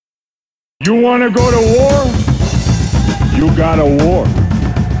You want to go to war? You got a war.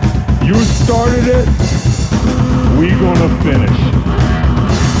 You started it. We gonna finish.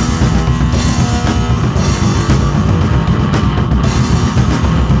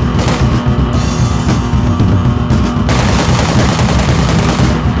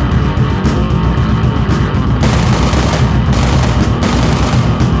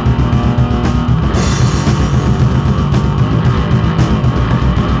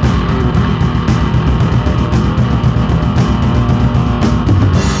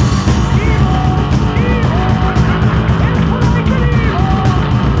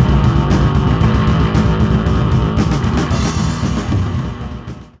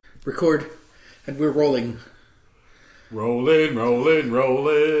 Record, and we're rolling. Rolling.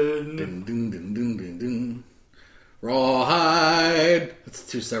 Dun, dun, dun, dun, dun, dun. Rawhide. That's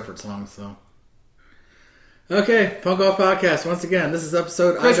two separate songs, though. Okay, Punk Off Podcast. Once again, this is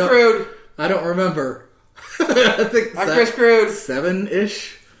episode. Chris Crude. I don't remember. I think I'm Chris Crude.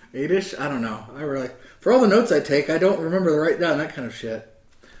 7-ish, 8-ish. I don't know. I really, for all the notes I take, I don't remember to write down that kind of shit.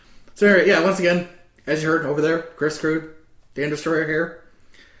 So anyway, yeah. Once again, as you heard over there, Chris Crude, Dan Destroyer here.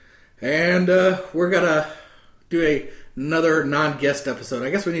 And we're going to do another non-guest episode.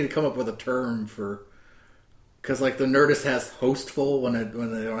 I guess we need to come up with a term for... Because, like, the Nerdist has hostful when they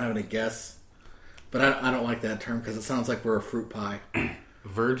don't have any guests. But I don't like that term because it sounds like we're a fruit pie.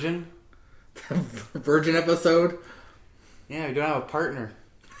 Virgin? Virgin episode? Yeah, we don't have a partner.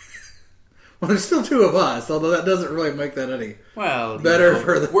 Well, there's still two of us, although that doesn't really make that any better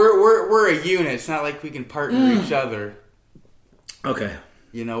for the... We're a unit. It's not like we can partner each other. Okay.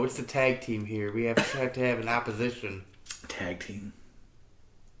 You know, it's the tag team here. We have to have an opposition. Tag team.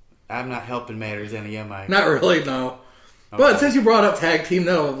 I'm not helping matters any, am I? Not really, no. Okay. But since you brought up tag team,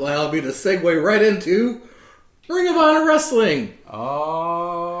 that'll allow me to segue right into Ring of Honor Wrestling.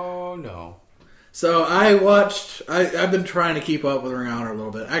 Oh, no. So I watched... I've been trying to keep up with Ring of Honor a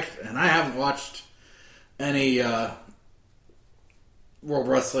little bit. And I haven't watched any World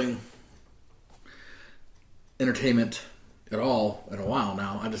Wrestling Entertainment at all in a while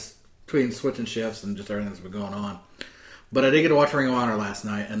now. I just, between switching shifts and just everything that's been going on. But I did get to watch Ring of Honor last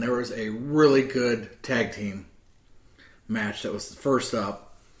night, and there was a really good tag team match that was first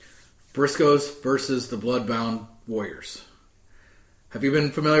up. Briscoes versus the Bloodbound Warriors. Have you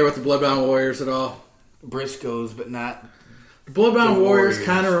been familiar with the Bloodbound Warriors at all? Briscoes, but not... The Bloodbound Warriors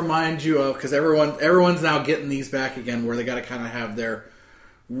kind of remind you of, because everyone's now getting these back again, where they got to kind of have their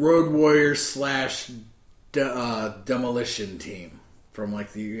Road Warriors / demolition team from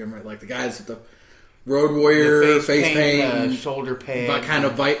like the guys with the Road Warrior the face paint, shoulder pad, but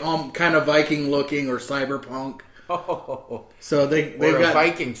kind of Viking looking or cyberpunk. Oh, so they've got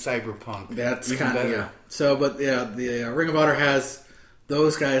Viking cyberpunk. That's kind of yeah. So, but yeah, the Ring of Honor has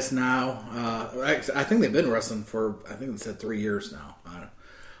those guys now. I think they've been wrestling for I think they said 3 years now.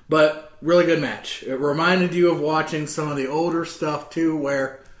 But really good match. It reminded you of watching some of the older stuff too,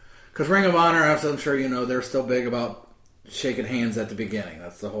 where. Because Ring of Honor, as I'm sure you know, they're still big about shaking hands at the beginning.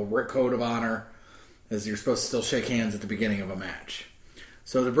 That's the whole code of honor, is you're supposed to still shake hands at the beginning of a match.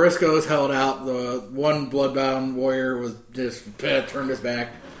 So the Briscoes held out. The one Bloodbound Warrior was just turned his back.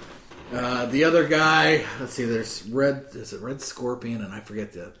 The other guy, let's see, there's Red Scorpion, and I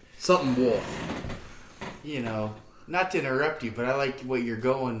forget something Wolf. You know, not to interrupt you, but I like what you're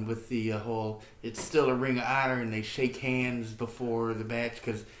going with the whole, it's still a Ring of Honor, and they shake hands before the match,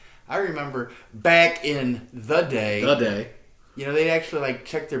 because... I remember back in the day, you know, they'd actually like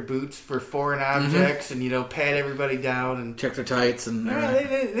check their boots for foreign objects and, you know, pat everybody down and check their tights and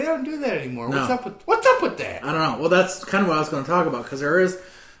they don't do that anymore. No. What's up with that? I don't know. Well, that's kind of what I was going to talk about because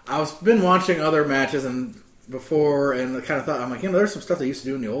I've been watching other matches and before and I kind of thought, I'm like, you know, there's some stuff they used to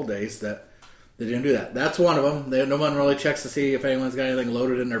do in the old days that they didn't do that. That's one of them. No one really checks to see if anyone's got anything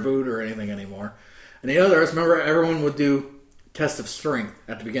loaded in their boot or anything anymore. And the others, remember, everyone would do test of strength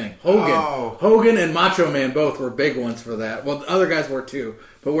at the beginning. Hogan and Macho Man both were big ones for that. Well, the other guys were too.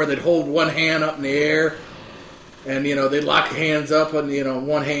 But where they'd hold one hand up in the air and, you know, they'd lock hands up on, you know,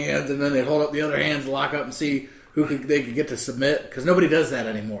 one hand and then they'd hold up the other hands, lock up and see they could get to submit. Because nobody does that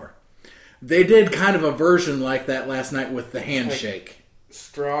anymore. They did kind of a version like that last night with the handshake. Like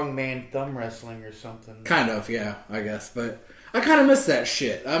strongman thumb wrestling or something. Kind of, yeah, I guess. But I kind of miss that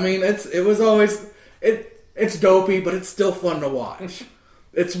shit. I mean, it was always... It's dopey, but it's still fun to watch.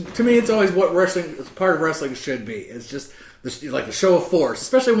 To me, it's always what part of wrestling should be. It's just like a show of force,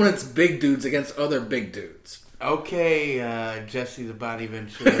 especially when it's big dudes against other big dudes. Okay, Jesse the Body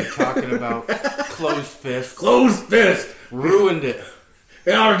Ventura talking about closed fist. Closed fist ruined it.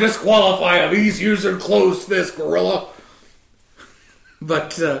 They ought to disqualify him. He's using closed fist, gorilla.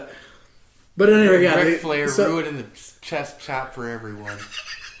 But But anyway, yeah. Ric Flair ruining the chest chop for everyone.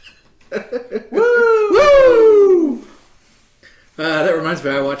 Woo! That reminds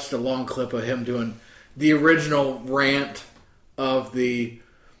me, I watched a long clip of him doing the original rant of the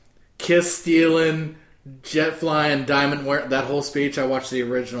kiss stealing, jet flying, diamond wearing, that whole speech. I watched the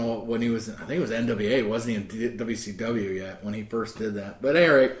original when he was, I think it was NWA, wasn't he in WCW yet when he first did that. But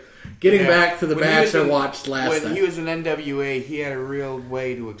anyway, getting back to the match I watched last night. When he was in NWA, he had a real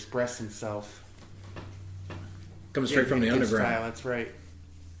way to express himself. Comes straight from the underground. Style, that's right.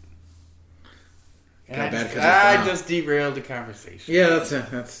 And I just derailed the conversation. Yeah,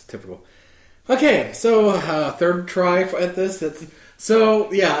 that's typical. Okay, so third try at this.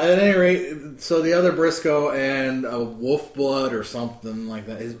 So yeah, at any rate, so the other Briscoe and Wolf Blood or something like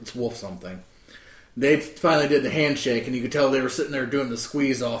that. It's Wolf something. They finally did the handshake, and you could tell they were sitting there doing the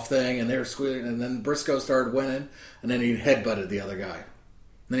squeeze off thing, and they were squeezing, and then Briscoe started winning, and then he headbutted the other guy. And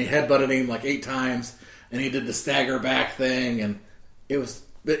then he headbutted him like 8 times, and he did the stagger back thing, and it was.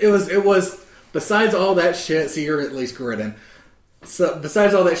 Besides all that shit, see, you're at least grinning. So,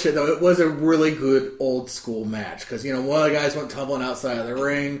 besides all that shit, though, it was a really good old school match. Because, you know, one of the guys went tumbling outside of the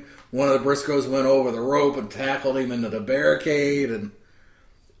ring. One of the Briscoes went over the rope and tackled him into the barricade. And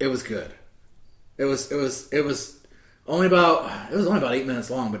it was good. It was only about 8 minutes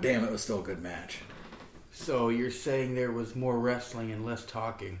long, but damn, it was still a good match. So, you're saying there was more wrestling and less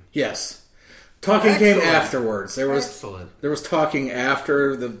talking? Yes. Talking came afterwards. There was talking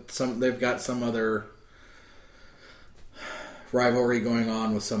after they've got some other rivalry going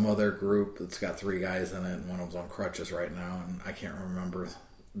on with some other group that's got 3 guys in it, and one of them's on crutches right now, and I can't remember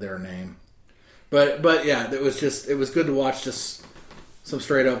their name. But yeah, it was good to watch just some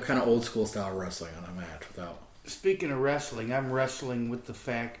straight up kind of old school style wrestling on a match without. Speaking of wrestling, I'm wrestling with the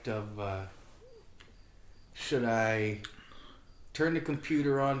fact of should I turn the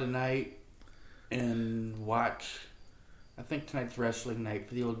computer on tonight and watch. I think tonight's wrestling night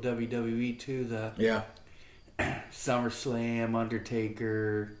for the old WWE too. Yeah. SummerSlam,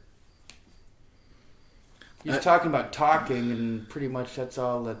 Undertaker. He's talking about talking, and pretty much that's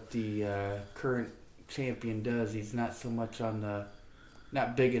all that the current champion does. He's not so much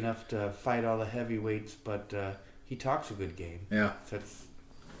not big enough to fight all the heavyweights, but he talks a good game. Yeah. So that's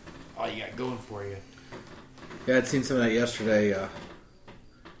all you got going for you. Yeah, I'd seen some of that yesterday.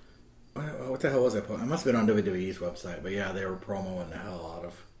 What the hell was I putting? I must have been on WWE's website, but yeah, they were promoing the hell out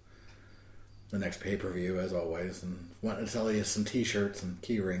of the next pay-per-view, as always, and wanted to sell you some t-shirts and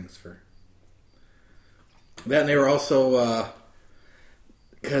key rings for that. And they were also,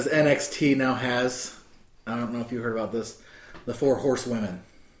 because NXT now has, I don't know if you heard about this, the 4 horsewomen.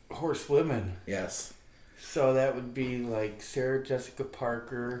 Horsewomen? Yes. So that would be like Sarah Jessica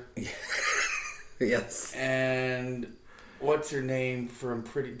Parker. Yes. And what's her name from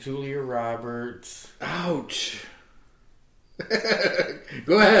Julia Roberts. Ouch.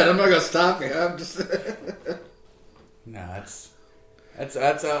 Go ahead. I'm not gonna stop you. I'm just. No,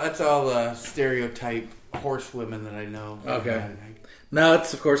 that's all stereotype horsewomen that I know. Okay. No,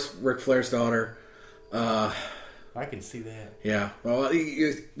 it's of course Ric Flair's daughter. I can see that. Yeah. Well,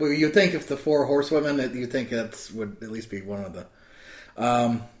 you think if the 4 horsewomen, that you think that would at least be one of the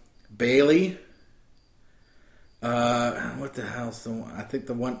Bailey. What the hell's the one? I think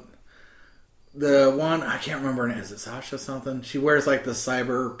the one I can't remember her name. Is it Sasha something? She wears like the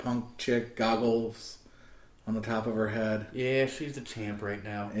cyberpunk chick goggles on the top of her head. Yeah, she's the champ right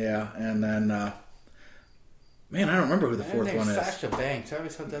now. Yeah, and then man, I don't remember who the 4th one is. Sasha Banks. I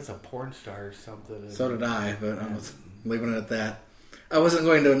always thought that's a porn star or something. So did I, but I was leaving it at that. I wasn't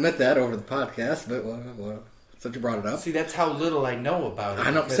going to admit that over the podcast, but well, since you brought it up. See, that's how little I know about it.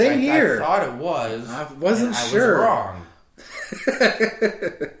 I know. Same here. I thought it was. I wasn't sure. I was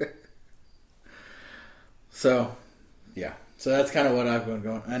wrong. So, yeah. So that's kind of what I've been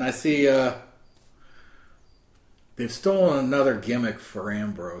going. And I see they've stolen another gimmick for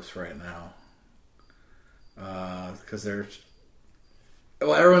Ambrose right now. Because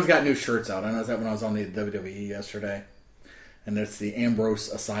everyone's got new shirts out. I noticed that when I was on the WWE yesterday. And it's the Ambrose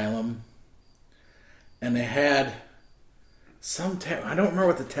Asylum. And they had some I don't remember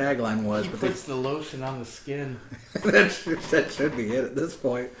what the tagline was. He but puts the lotion on the skin. that should be it at this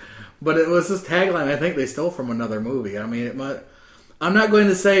point. But it was this tagline I think they stole from another movie. I mean, I'm not going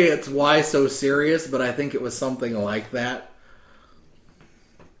to say it's Why So Serious, but I think it was something like that.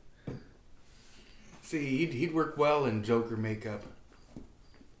 See, he'd work well in Joker makeup.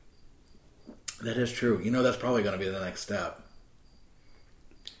 That is true. You know, that's probably going to be the next step.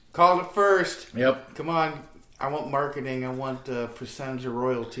 Called it first. Yep. Come on. I want marketing. I want percentage of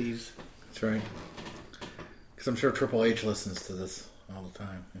royalties. That's right. Because I'm sure Triple H listens to this all the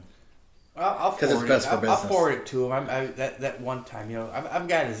time. I'll 'Cause it's forward best it. for I'll business. forward it to him. That one time, I've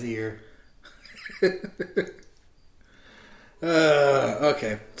got his ear.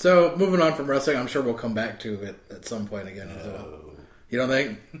 Okay, so moving on from wrestling, I'm sure we'll come back to it at some point again as well. You don't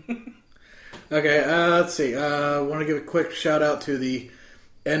think? Okay, let's see. I want to give a quick shout out to the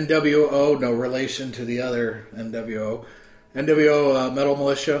NWO, no relation to the other NWO Metal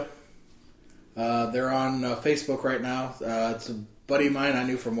Militia. They're on Facebook right now. It's a buddy of mine I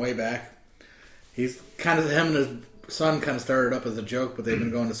knew from way back. He's him and his son kind of started up as a joke, but they've been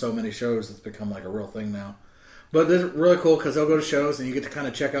going to so many shows it's become like a real thing now. But this is really cool because they'll go to shows and you get to kind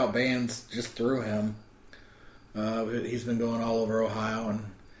of check out bands just through him. He's been going all over Ohio, and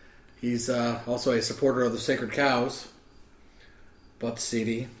he's also a supporter of the Sacred Cows, Butt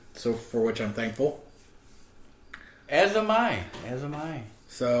CD, so for which I'm thankful. As am I.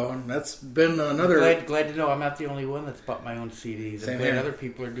 So that's been another. Glad to know I'm not the only one that's bought my own CDs. Same I'm glad here. other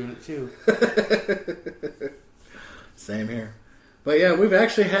people are doing it too. Same here. But yeah, we've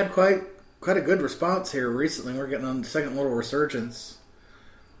actually had quite a good response here recently. We're getting on the second little resurgence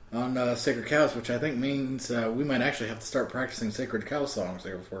on Sacred Cows, which I think means we might actually have to start practicing Sacred Cow songs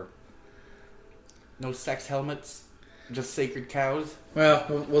there before. No sex helmets, just Sacred Cows. Well,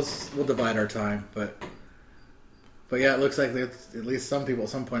 we'll divide our time, but yeah, it looks like at least some people at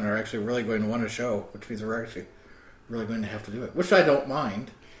some point are actually really going to want a show, which means we're actually really going to have to do it, which I don't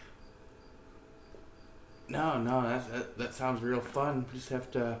mind. No, that sounds real fun. We just have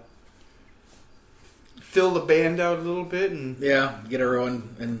to fill the band out a little bit and Yeah, get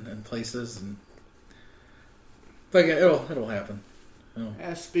everyone in places, but yeah, it'll happen.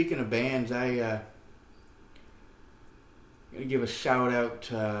 Yeah, speaking of bands, I gonna give a shout out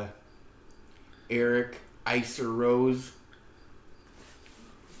to Eric Icer Rose.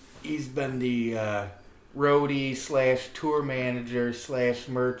 He's been the roadie / tour manager /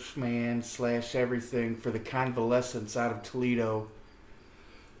 merch man / everything for the Convalescence out of Toledo.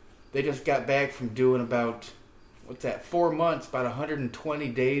 They just got back from doing about 4 months, about 120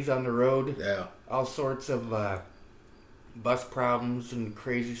 days on the road. Yeah. All sorts of bus problems and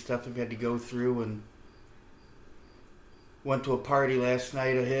crazy stuff they've had to go through, and went to a party last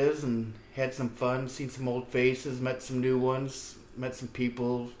night of his and had some fun, seen some old faces, met some new ones, met some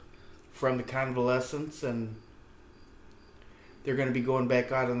people from the Convalescence, and they're going to be going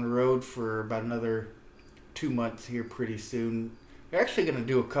back out on the road for about another 2 months here pretty soon. They're actually going to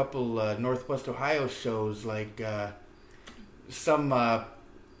do a couple Northwest Ohio shows, like some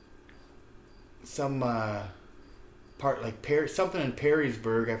part like something in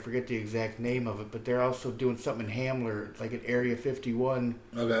Perrysburg. I forget the exact name of it, but they're also doing something in Hamler. It's like an Area 51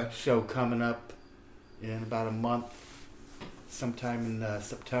 show coming up in about a month, sometime in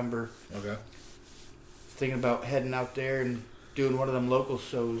September. Okay. Thinking about heading out there and doing one of them local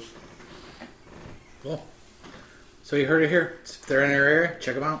shows. Cool. So you heard it here. If they're in your area,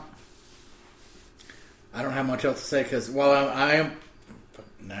 check them out. I don't have much else to say because while I am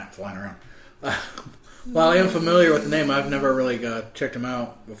flying around. While I am familiar with the name, I've never really checked them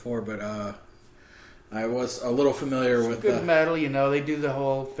out before, but I was a little familiar with good metal. They do the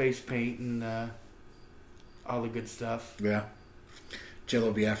whole face paint and all the good stuff. Yeah.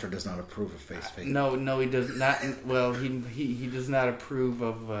 Jello Biafra does not approve of face paint. No, he does not. Well, he does not approve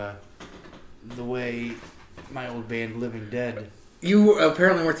of the way my old band Living Dead. You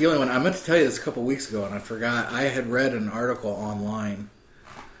apparently weren't the only one. I meant to tell you this a couple weeks ago, and I forgot. I had read an article online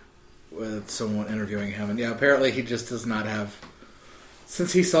with someone interviewing him, and yeah, apparently he just does not have.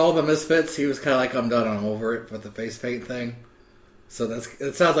 Since he saw the Misfits, he was kind of like, "I'm done. I'm over it with the face paint thing." So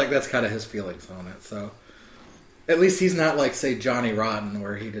it sounds like that's kind of his feelings on it. So at least he's not like, say, Johnny Rotten,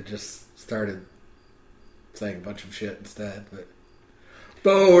 where he'd have just started saying a bunch of shit instead. But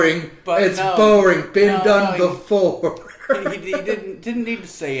boring. But it's boring. Been done before. He didn't need to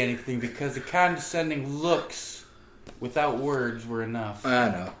say anything because the condescending looks without words were enough. I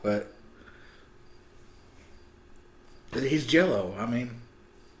know, but he's Jello. I mean,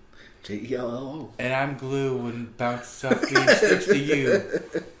 Jello. And I'm glue when bounces off being sticks to you.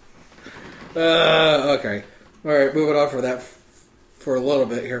 Okay. All right, moving on for that for a little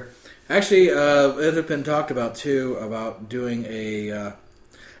bit here. Actually, it had been talked about too about doing a,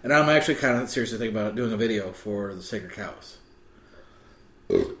 and I'm actually kind of seriously thinking about doing a video for the Sacred Cows.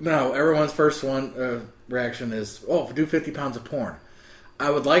 Now, everyone's first reaction is, do 50 pounds of porn. I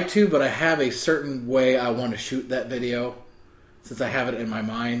would like to, but I have a certain way I want to shoot that video since I have it in my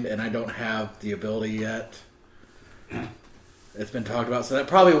mind and I don't have the ability yet. It's been talked about, so that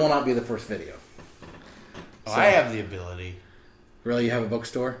probably will not be the first video. I have the ability. Really? You have a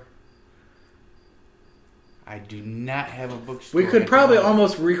bookstore? I do not have a bookstore. We could probably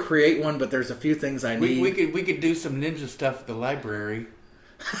almost recreate one, but there's a few things I need. We could do some ninja stuff at the library.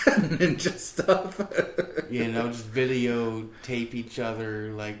 Ninja stuff. Just videotape each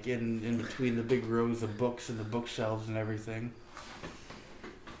other, like in between the big rows of books and the bookshelves and everything.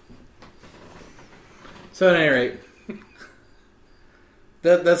 So at any rate,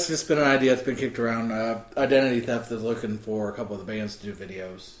 that's just been an idea that's been kicked around. Identity Theft is looking for a couple of the bands to do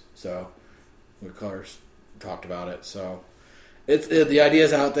videos, so we talked about it. So the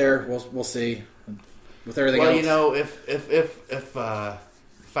idea's out there. We'll see with everything else. Well, if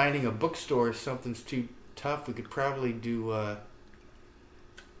finding a bookstore if something's too tough, we could probably do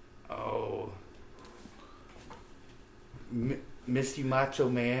Misty Macho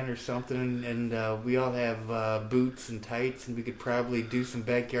Man or something, and we all have boots and tights, and we could probably do some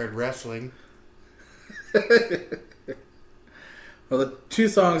backyard wrestling. Well, the two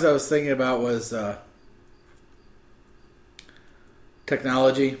songs I was thinking about was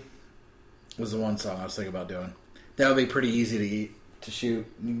Technology was the one song I was thinking about doing. That would be pretty easy to shoot.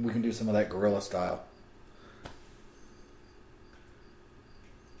 We can do some of that guerrilla style.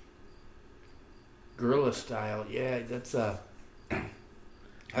 Guerrilla style, yeah, that's I've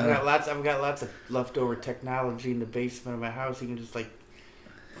got lots of leftover technology in the basement of my house. You can just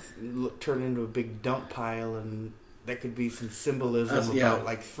turn into a big dump pile, and that could be some symbolism about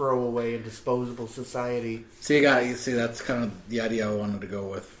like throwaway and disposable society. So you see that's kind of the idea I wanted to go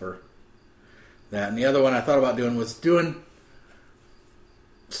with for that. And the other one I thought about doing was doing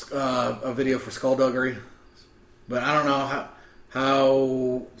a video for Skullduggery, but I don't know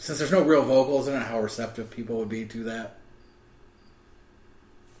how since there's no real vocals in it, how receptive people would be to that.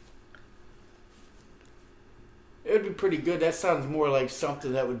 It would be pretty good. That sounds more like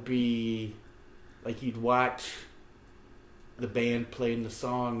something that would be like you'd watch the band playing the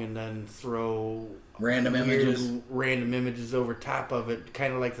song and then throw random images over top of it,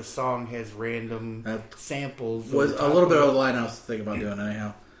 kind of like the song has random samples. Was a little bit of the line I was thinking about doing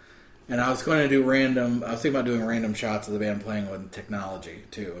anyhow. And I was going to do I was thinking about doing random shots of the band playing with Technology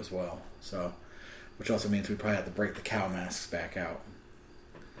too as well. So, which also means we probably have to break the cow masks back out.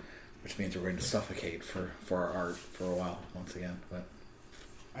 Which means we're going to suffocate for our art for a while once again. But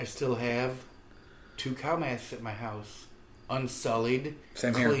I still have 2 cow masks at my house, unsullied,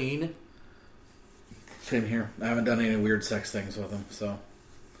 Same clean. Here. Same here. I haven't done any weird sex things with them, so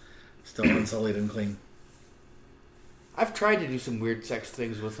still unsullied and clean. I've tried to do some weird sex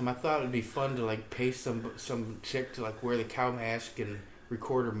things with them. I thought it'd be fun to pay some chick to wear the cow mask and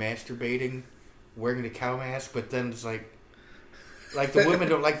record her masturbating, wearing the cow mask. But then it's like the women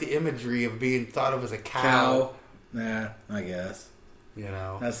don't like the imagery of being thought of as a cow. Nah, I guess.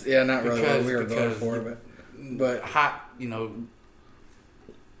 That's not really what we were going for, but hot. Mm-hmm.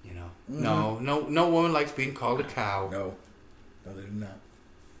 No woman likes being called a cow. No, they do not.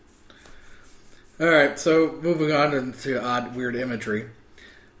 All right, so moving on into odd, weird imagery.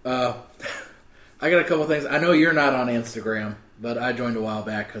 I got a couple things. I know you're not on Instagram, but I joined a while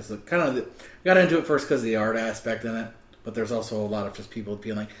back because got into it first because of the art aspect in it. But there's also a lot of just people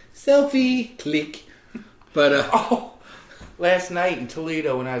being like, selfie, click. But last night in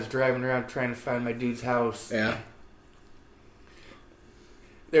Toledo when I was driving around trying to find my dude's house. Yeah.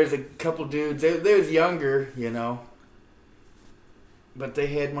 There's a couple dudes. They was younger, but they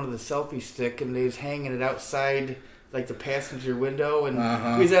had one of the selfie stick and they was hanging it outside the passenger window, and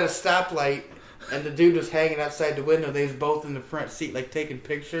we was at a stoplight and the dude was hanging outside the window. They was both in the front seat taking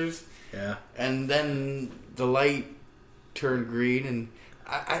pictures. Yeah. And then the light turned green, and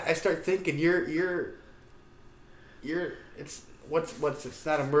I start thinking you're it's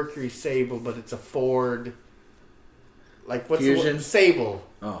not a Mercury Sable, but it's a Ford. What's Fusion? The Sable?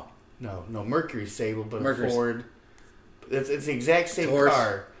 Oh no, Mercury Sable, but Mercury. a Ford. It's the exact same Taurus.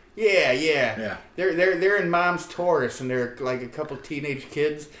 car. Yeah. They're in mom's Taurus, and they're a couple teenage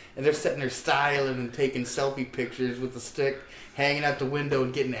kids, and they're sitting there styling and taking selfie pictures with the stick, hanging out the window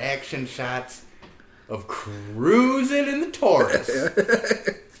and getting action shots of cruising in the Taurus.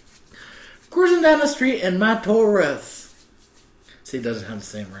 Cruising down the street in my Taurus. See, it doesn't have the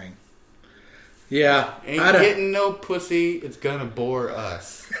same ring. Yeah. Ain't getting no pussy, it's gonna bore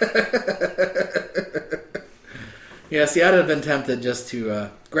us. Yeah, see, I'd have been tempted just to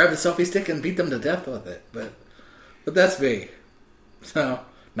grab the selfie stick and beat them to death with it. But that's me. So,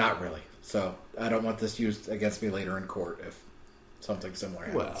 not really. So, I don't want this used against me later in court if something similar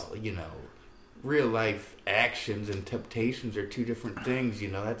happens. Well, real life actions and temptations are two different things.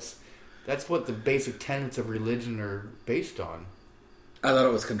 That's what the basic tenets of religion are based on. I thought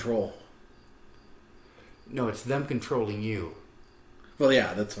it was control. No, it's them controlling you. Well,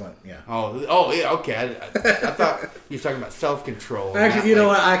 yeah, that's what. Yeah. Oh, yeah. Okay, I thought you were talking about self-control. Actually, you know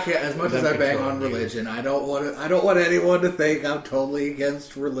what? I can't. As much as I bang control, on dude. religion, I don't want anyone to think I'm totally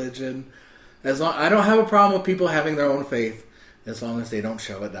against religion. I don't have a problem with people having their own faith, as long as they don't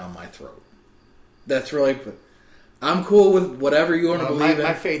shove it down my throat. That's really. I'm cool with whatever you want to believe in.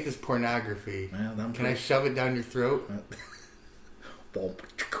 My faith is pornography. Well, Can I shove it down your throat?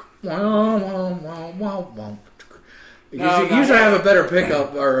 Usually I have a better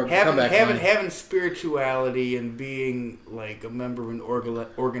pickup or a comeback line. Having spirituality and being like a member of an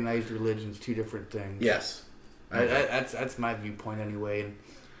organized religion is two different things. Yes. That's my viewpoint anyway. And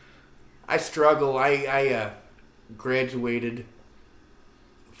I struggle. I graduated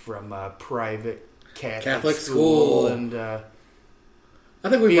from a private Catholic school. And I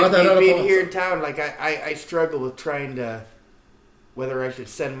think we brought that up. Being here in town, like I struggle with trying to whether I should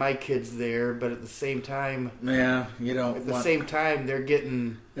send my kids there, but at the same time, yeah, you don't. At the same time, they're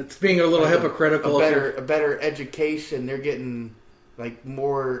getting it's being a little hypocritical. A better education. They're getting like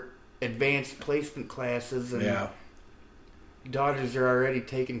more advanced placement classes, and daughters are already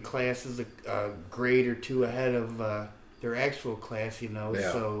taking classes a grade or two ahead of their actual class. You know,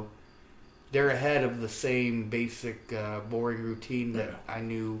 so they're ahead of the same basic boring routine that I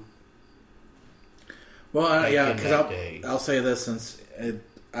knew. Well, because I'll say this since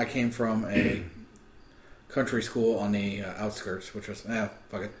I came from a country school on the outskirts, which was fuck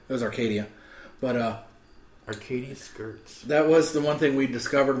it, it was Arcadia, but Arcadia skirts. That was the one thing we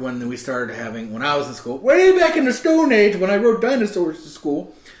discovered when we started when I was in school, way back in the Stone Age when I rode dinosaurs to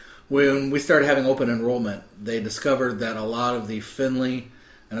school. When we started having open enrollment, they discovered that a lot of the Findlay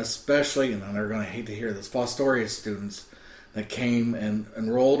and especially, and they're going to hate to hear this, Fostoria students that came and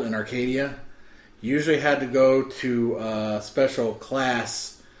enrolled in Arcadia usually had to go to a special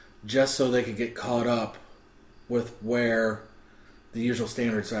class just so they could get caught up with where the usual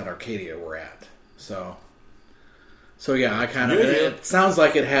standards at Arcadia were at. So yeah, I kind of... It sounds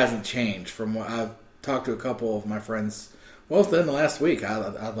like it hasn't changed from what I've talked to a couple of my friends, well, within the last week,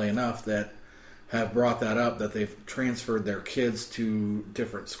 oddly enough, that have brought that up, that they've transferred their kids to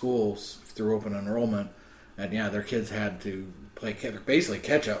different schools through open enrollment. And yeah, their kids had to basically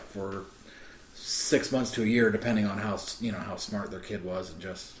catch up for 6 months to a year, depending on how smart their kid was,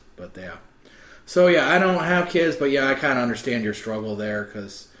 but yeah. So yeah, I don't have kids, but yeah, I kind of understand your struggle there,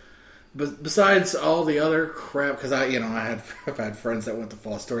 because besides all the other crap, because I've had friends that went to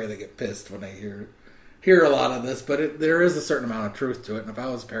Fostoria that get pissed when they hear a lot of this, but there is a certain amount of truth to it. And if I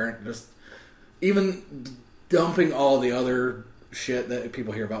was a parent, just even dumping all the other shit that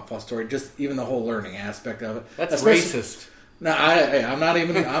people hear about Fostoria, just even the whole learning aspect of it, that's racist. No, I'm not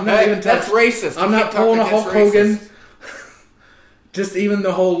even. That's racist. I'm not pulling a Hulk Hogan. Just even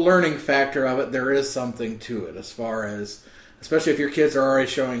the whole learning factor of it, there is something to it. As far as, especially if your kids are already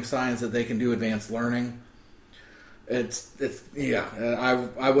showing signs that they can do advanced learning, it's I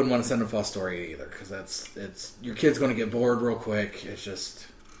wouldn't want to send them to Fostoria either, because it's your kid's going to get bored real quick. It's just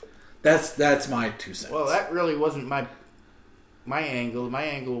that's my 2 cents. Well, that really wasn't my angle. My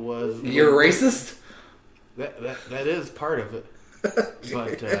angle was you're racist. That is part of it, but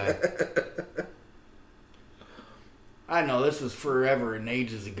I know this is forever and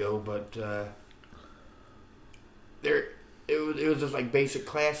ages ago. But it was just like basic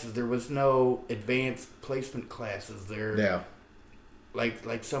classes. There was no advanced placement classes there. Yeah,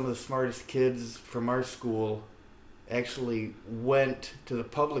 like some of the smartest kids from our school actually went to the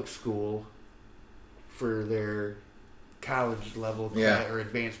public school for their college level or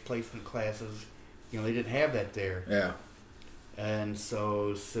advanced placement classes. They didn't have that there. Yeah. And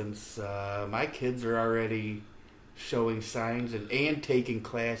so since my kids are already showing signs and taking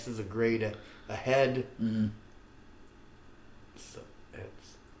classes a grade ahead, so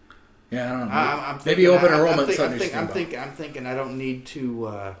it's... Yeah, I don't know. I'm maybe open enrollment. I'm thinking I don't need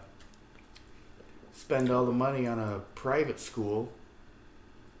to spend all the money on a private school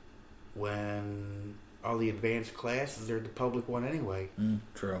when all the advanced classes are the public one anyway.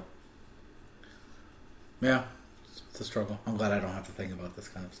 True. Yeah, it's a struggle. I'm glad I don't have to think about this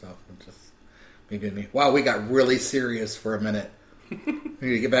kind of stuff. Me. Wow, we got really serious for a minute. We need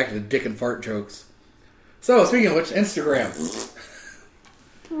to get back to the dick and fart jokes. So, speaking of which, Instagram.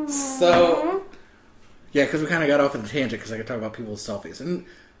 So, yeah, because we kind of got off on a tangent because I could talk about people's selfies. And,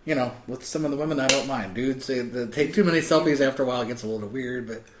 with some of the women, I don't mind. Dudes, they take too many selfies after a while. It gets a little weird,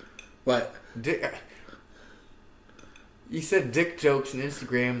 but what? You said dick jokes and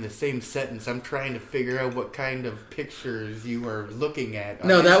Instagram in the same sentence. I'm trying to figure out what kind of pictures you are looking at on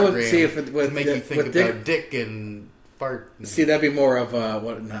Instagram that would see if it would to make you think about dick and fart. See, that'd be more of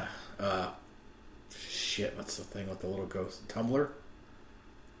shit. What's the thing with the little ghost? Tumblr?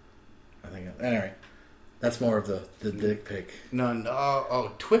 I think. Anyway, that's more of the dick pic.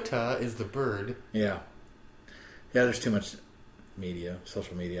 No, Twitter is the bird. Yeah. Yeah, there's too much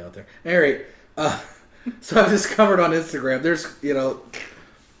social media out there. Anyway, so I've discovered on Instagram,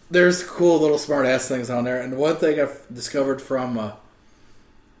 there's cool little smart ass things on there. And one thing I've discovered from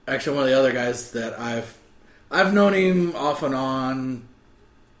actually one of the other guys that I've known him off and on,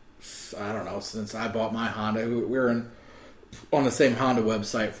 I don't know, since I bought my Honda. We were on the same Honda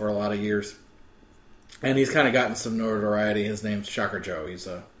website for a lot of years. And he's kind of gotten some notoriety. His name's Shocker Joe. He's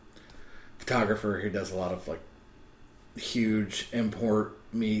a photographer. He does a lot of like huge import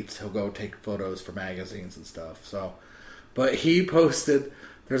meets. He'll go take photos for magazines and stuff. So, but he posted,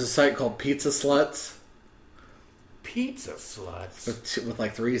 there's a site called Pizza Sluts. Pizza Sluts? With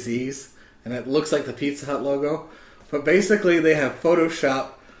like 3 Z's. And it looks like the Pizza Hut logo. But basically they have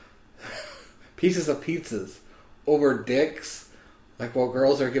Photoshop pieces of pizzas over dicks. Like while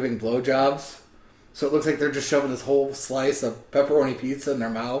girls are giving blowjobs. So it looks like they're just shoving this whole slice of pepperoni pizza in their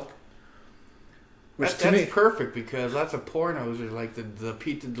mouth. That's perfect because lots of pornos are like the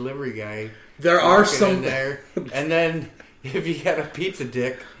pizza delivery guy. There are some in there, and then if you got a pizza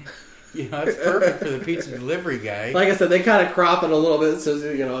dick, it's perfect for the pizza delivery guy. Like I said, they kind of crop it a little bit, so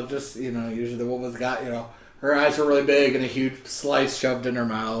usually the woman's got her eyes are really big and a huge slice shoved in her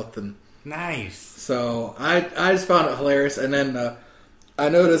mouth, and nice. So I just found it hilarious, and then I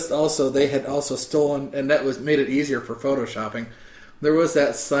noticed also they had also stolen, and that made it easier for photoshopping. There was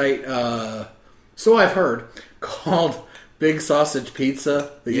that site. So I've heard, called Big Sausage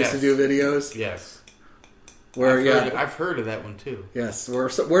Pizza that used to do videos. Yes. I've heard of that one too. Yes,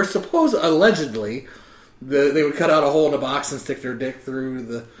 where allegedly, they would cut out a hole in a box and stick their dick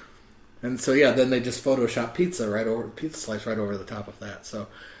through and so then they just Photoshop pizza slice right over the top of that. So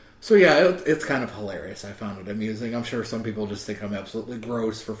it's kind of hilarious. I found it amusing. I'm sure some people just think I'm absolutely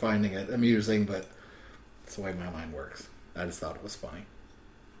gross for finding it amusing, but that's the way my mind works. I just thought it was funny.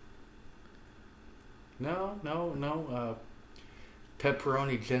 No.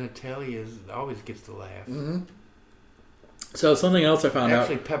 Pepperoni genitalia always gets the laugh. Mm-hmm. So something else I found out.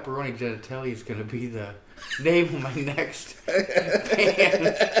 Actually, pepperoni genitalia is going to be the name of my next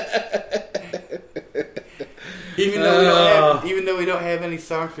band. Even though we don't have any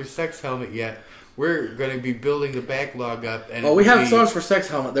songs for Sex Helmet yet, we're going to be building the backlog up. And we have songs for Sex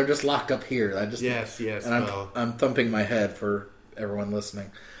Helmet. They're just locked up here. Yes. And I'm thumping my head for everyone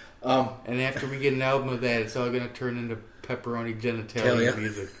listening. And after we get an album of that, it's all going to turn into pepperoni genitalia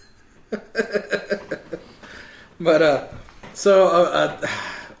music. But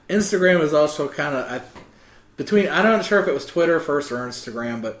Instagram is also kind of I'm not sure if it was Twitter first or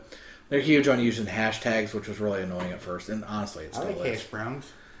Instagram, but they're huge on using hashtags, which was really annoying at first, and honestly, it's still hash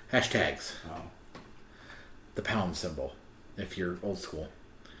browns. Hashtags. Oh. The pound symbol, if you're old school.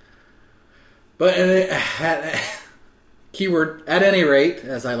 But keyword at any rate,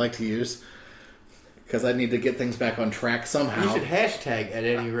 as I like to use, because I need to get things back on track somehow. You should hashtag at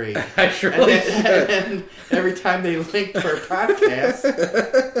any rate. I surely should. And every time they link to our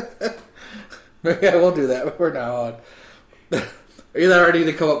podcast. Maybe I will do that from now on. Either I need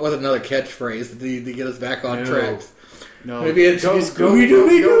to come up with another catchphrase to get us back on tracks. No. Maybe it's go with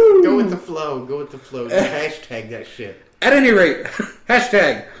the flow. Go with the flow. Hashtag that shit. At any rate,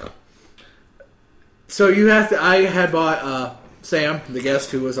 hashtag. So I had bought Sam, the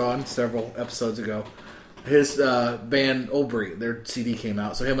guest who was on several episodes ago, his band Old Breed, their CD came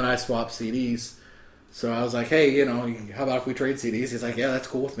out. So him and I swapped CDs. So I was like, hey, how about if we trade CDs? He's like, yeah, that's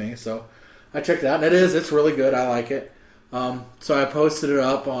cool with me. So I checked it out, and it's really good. I like it. So I posted it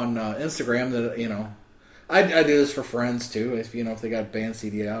up on Instagram that, I do this for friends too. If they got a band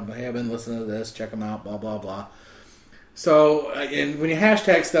CD out, but hey, I've been listening to this, check them out, blah, blah, blah. So, and when you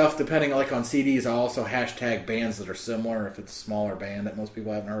hashtag stuff, depending on CDs, I also hashtag bands that are similar if it's a smaller band that most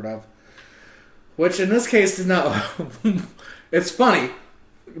people haven't heard of. Which in this case did not. It's funny,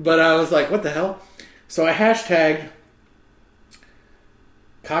 but I was like, what the hell? So I hashtagged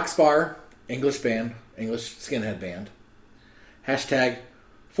Cockspar, English band, English skinhead band. Hashtag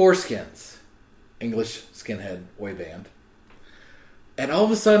Foreskins, English skinhead oi band. And all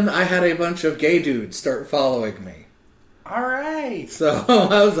of a sudden, I had a bunch of gay dudes start following me. All right. So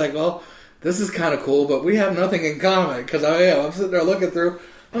I was like, well, this is kind of cool, but we have nothing in common. Because I'm sitting there looking through.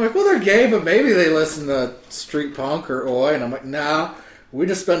 I'm like, well, they're gay, but maybe they listen to street punk or oi. And I'm like, nah, we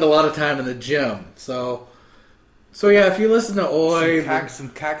just spend a lot of time in the gym. So yeah, if you listen to oi... Some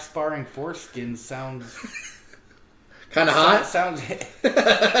cock-sparring foreskins sounds... kind of hot? Sounds...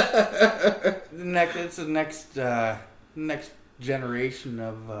 It's the next generation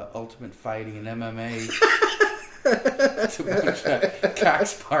of ultimate fighting and MMA. It's a bunch of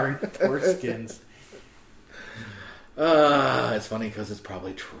cock-sparring foreskins. It's funny because it's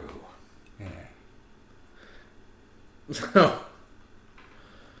probably true. Yeah. So,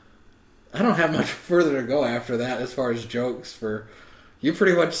 I don't have much further to go after that as far as jokes. You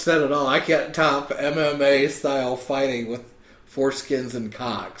pretty much said it all. I can't top MMA style fighting with foreskins and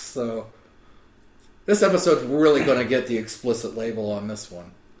cocks. So this episode's really going to get the explicit label on this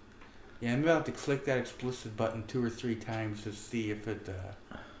one. Yeah, I'm about to click that explicit button 2 or 3 times to see if it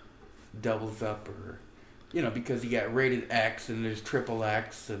doubles up or, because you got rated X and there's triple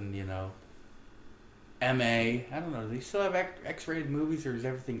X and, MA. I don't know. Do they still have X-rated movies or is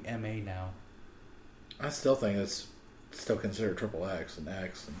everything MA now? I still think it's still considered triple X and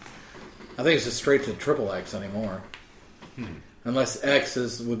X. And I think it's just straight to triple X anymore. Unless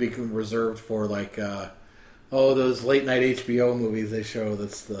X would be reserved for those late night HBO movies they show.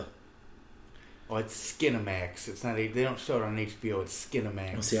 That's the. Oh, it's Skinamax. It's not. They don't show it on HBO. It's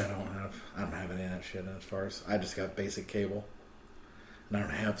Skinamax. Well, see, I don't have any of that shit as far as I just got basic cable, and I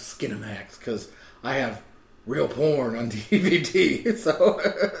don't have Skinamax because I have real porn on DVD. So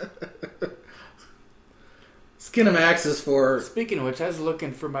Skinamax is for. Speaking of which, I was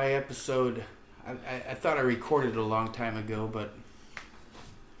looking for my episode. I thought I recorded it a long time ago, but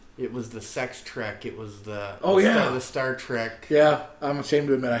it was the Sex Trek. It was the the Star Trek. Yeah, I'm ashamed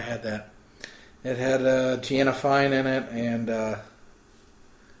to admit I had that. It had Gianna Fine in it, and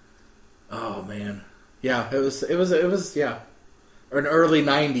oh man, yeah, it was yeah, or an early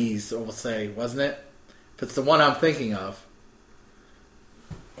 '90s, we'll say, wasn't it? If it's the one I'm thinking of.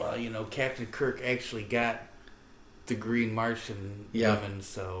 Well, Captain Kirk actually got the Green Martian women,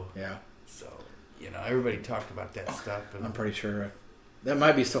 so yeah. Everybody talked about that stuff. And I'm pretty sure that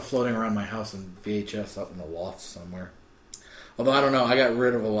might be still floating around my house in VHS up in the loft somewhere. Although I don't know, I got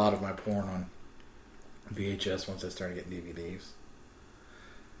rid of a lot of my porn on VHS once I started getting DVDs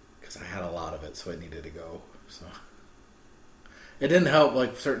because I had a lot of it, so it needed to go. So it didn't help.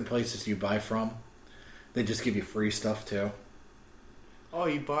 Like certain places you buy from, they just give you free stuff too. Oh,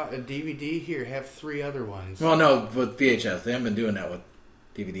 you bought a DVD? Here, have 3 other ones. Well, no, with VHS, they haven't been doing that with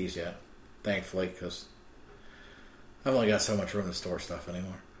DVDs yet. Thankfully, because I've only got so much room to store stuff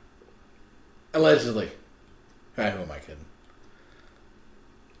anymore. Allegedly. Who am I kidding?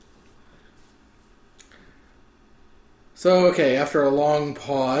 So, okay, after a long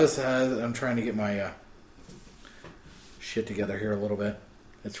pause, I'm trying to get my shit together here a little bit.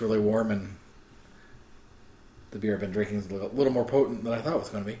 It's really warm, and the beer I've been drinking is a little more potent than I thought it was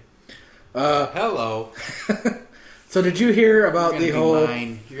going to be. Hello. So did you hear about the whole...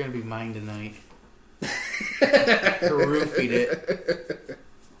 You're going to be mine tonight. Roofied it.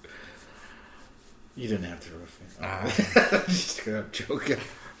 You didn't have to roofie. I'm just joking.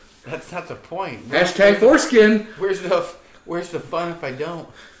 That's not the point. Hashtag foreskin. Where's the fun if I don't?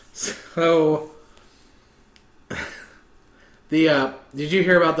 So... did you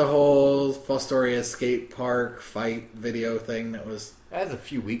hear about the whole Fostoria skate park fight video thing that was... That was a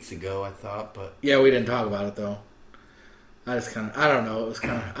few weeks ago, I thought, but... Yeah, we didn't talk about it, though. I don't know, it was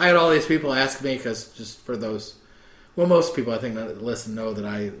kind of... I had all these people ask me, because just for those... Well, most people, I think, that listen know that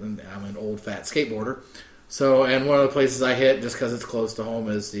I'm an old, fat skateboarder. So, and one of the places I hit, just because it's close to home,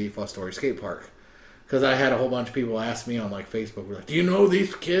 is the Fostoria skate park. Because I had a whole bunch of people ask me on, Facebook, were like, do you know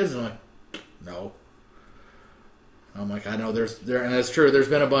these kids? And I'm like, no. I'm like, I know and it's true. There's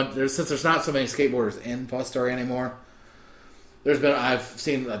been a bunch. Since there's not so many skateboarders in Fostoria anymore, I've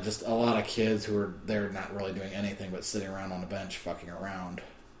seen just a lot of kids who are there not really doing anything but sitting around on a bench fucking around.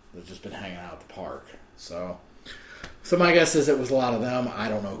 They've just been hanging out at the park. So my guess is it was a lot of them. I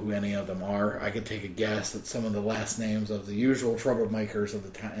don't know who any of them are. I could take a guess at some of the last names of the usual troublemakers of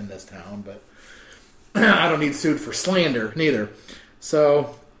in this town, but I don't need sued for slander neither.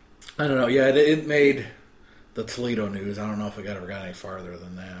 So I don't know. Yeah, it made the Toledo news. I don't know if it ever got any farther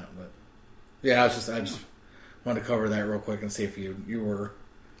than that, but yeah, I just wanted to cover that real quick and see if you were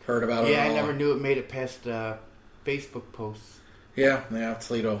heard about it. Yeah, I never knew it made it past Facebook posts. Yeah,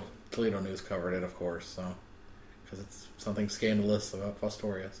 Toledo news covered it, of course, so because it's something scandalous about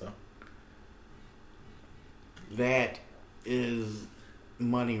Fostoria. So that is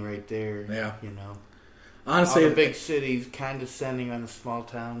money right there. Yeah, honestly, all the big cities condescending on the small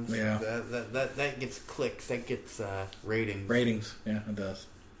towns. Yeah, that gets clicks. That gets ratings. Ratings, yeah, it does.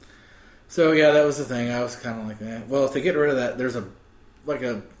 So yeah, that was the thing. I was kind of like, well, if they get rid of that, there's like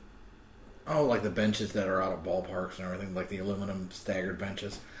the benches that are out of ballparks and everything, like the aluminum staggered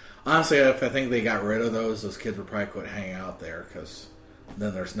benches. Honestly, if I think they got rid of those kids would probably quit hanging out there because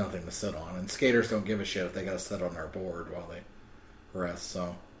then there's nothing to sit on, and skaters don't give a shit if they got to sit on their board while they rest.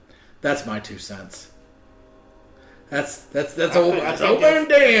 So that's my 2 cents. That's I old. think- I That's think old man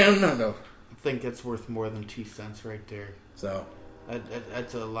Dan. No. I think that's worth more than 2 cents right there. So,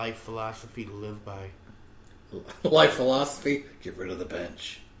 That's a life philosophy to live by. life philosophy: get rid of the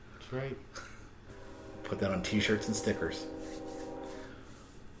bench. That's right. Put that on T-shirts and stickers.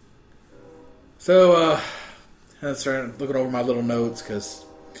 So, I started looking over my little notes because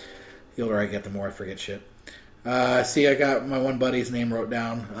the older I get, the more I forget shit. See, I got my one buddy's name wrote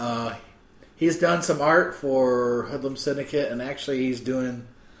down. He's done some art for Hoodlum Syndicate, and actually he's doing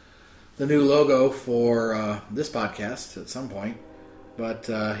the new logo for this podcast at some point. But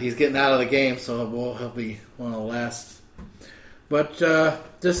he's getting out of the game, so he'll be one of the last. But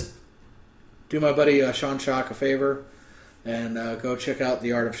just do my buddy Sean Shock a favor and go check out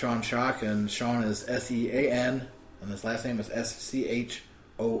the art of Sean Shock. And Sean is Sean, and his last name is Schoch.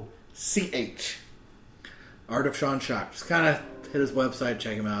 Art of Sean Shock. Just kind of hit his website,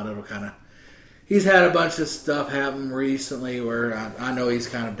 check him out. It'll kind of. He's had a bunch of stuff happen recently where I know he's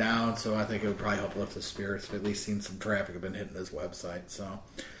kind of down, so I think it would probably help lift his spirits. I've at least seen some traffic have been hitting his website. So,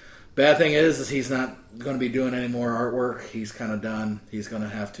 bad thing is he's not going to be doing any more artwork. He's kind of done. He's going to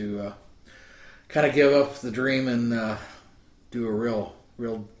have to kind of give up the dream and do a real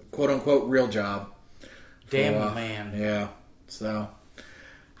quote unquote real job. Damn man. Yeah. So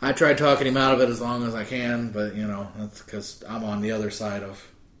I tried talking him out of it as long as I can, but that's because I'm on the other side of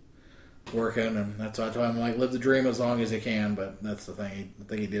working, and that's why I told him live the dream as long as you can. But that's the thing. I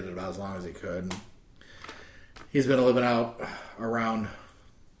think he did it about as long as he could. And he's been living out around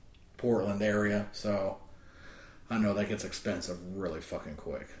Portland area, so I know that gets expensive really fucking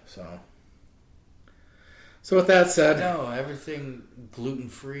quick. So with that said, No, everything gluten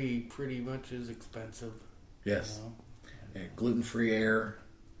free pretty much is expensive. yes, yeah, gluten-free air,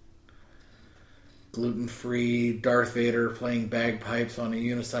 gluten-free Darth Vader playing bagpipes on a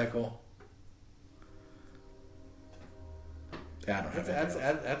unicycle. Yeah, I don't have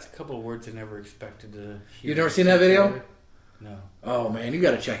that. That's a couple of words I never expected to hear. You've never seen that video? No. Oh man, you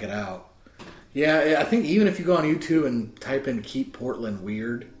got to check it out. Yeah, I think even if you go on YouTube and type in "Keep Portland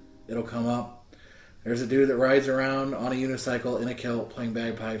Weird," it'll come up. There's a dude that rides around on a unicycle in a kilt playing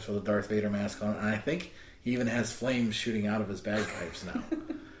bagpipes with a Darth Vader mask on, and I think he even has flames shooting out of his bagpipes now.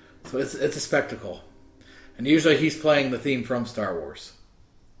 So it's a spectacle. And usually he's playing the theme from Star Wars.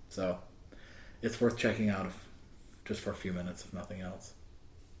 So it's worth checking out just for a few minutes, if nothing else.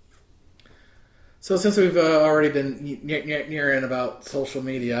 So since we've already been nearing about social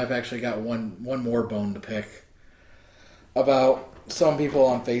media, I've actually got one more bone to pick about some people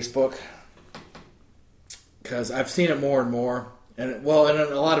on Facebook. Because I've seen it more and more. And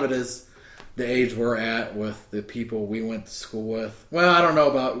a lot of it is the age we're at with the people we went to school with. Well, I don't know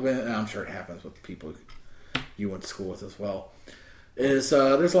about... I'm sure it happens with people you went to school with as well. There's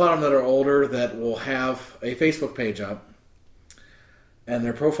a lot of them that are older that will have a Facebook page up. And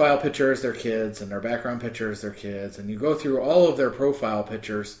their profile picture is their kids, and their background picture is their kids. And you go through all of their profile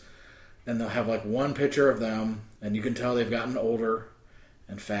pictures, and they'll have one picture of them, and you can tell they've gotten older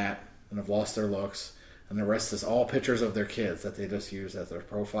and fat and have lost their looks. And the rest is all pictures of their kids that they just use as their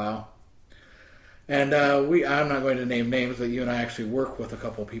profile. And I'm not going to name names, but you and I actually work with a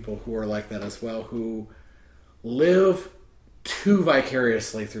couple of people who are like that as well, who live too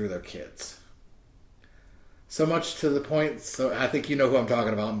vicariously through their kids. So much to the point, so I think you know who I'm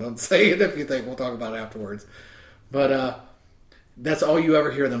talking about, and don't say it if you think we'll talk about it afterwards. But that's all you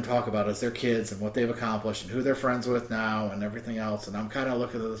ever hear them talk about is their kids and what they've accomplished and who they're friends with now and everything else. And I'm kind of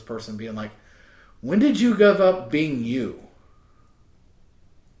looking at this person being like, when did you give up being you?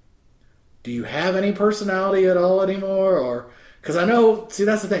 Do you have any personality at all anymore? Or because I know, see,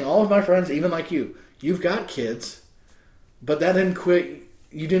 that's the thing. All of my friends, even like you, you've got kids, but that didn't quit.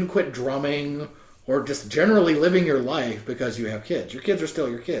 You didn't quit drumming or just generally living your life because you have kids. Your kids are still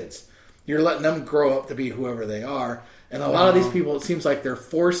your kids. You're letting them grow up to be whoever they are. And a lot of these people, it seems like they're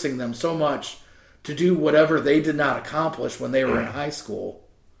forcing them so much to do whatever they did not accomplish when they were in high school.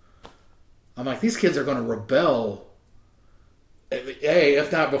 I'm like, these kids are going to rebel. Hey,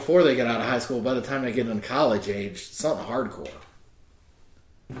 if not before they get out of high school, by the time they get in college age, something hardcore.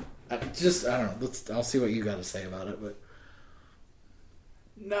 I don't know. I'll see what you got to say about it. But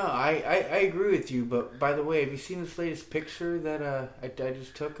No, I agree with you. But by the way, have you seen this latest picture that I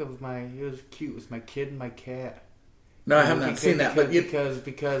just took of it was cute. It was my kid and my cat. no, I have not seen that. But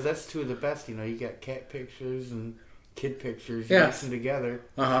because that's two of the best. You got cat pictures and kid pictures. Yeah. You mix them together.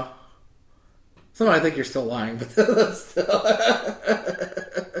 Somehow I think you're still lying, but that's still.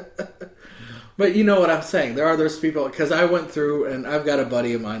 But you know what I'm saying. There are those people, because I went through, and I've got a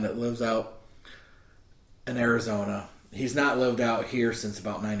buddy of mine that lives out in Arizona. He's not lived out here since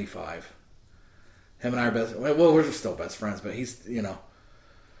about 95. Him and I are best. Well, we're still best friends, but he's,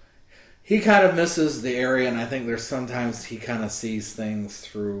 he kind of misses the area, and I think there's sometimes he kind of sees things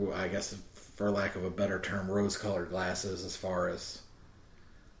through, I guess, for lack of a better term, rose-colored glasses as far as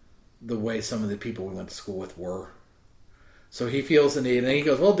the way some of the people we went to school with were. So he feels the need, and he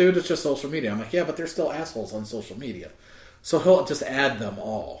goes, well, dude, it's just social media. I'm like, yeah, but they're still assholes on social media. So he'll just add them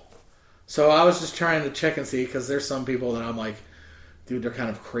all. So I was just trying to check and see, because there's some people that I'm like, dude, they're kind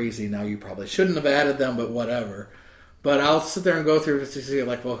of crazy now. You probably shouldn't have added them, but whatever. But I'll sit there and go through just to see,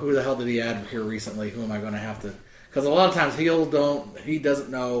 like, well, who the hell did he add here recently? Who am I going to have to... Because a lot of times he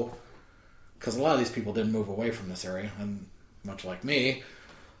doesn't know... Because a lot of these people didn't move away from this area, and much like me,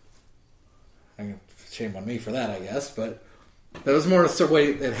 shame on me for that, I guess, but that was more the way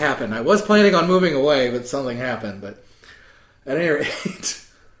it happened. I was planning on moving away, but something happened, but at any rate,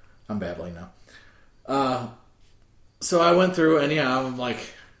 I'm babbling now. So I went through, and I'm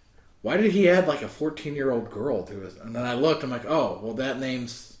like, why did he add like a 14-year-old girl to his... And then I looked, I'm like, oh, well, that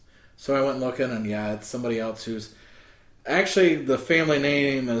name's... So I went looking, and yeah, it's somebody else who's... Actually, the family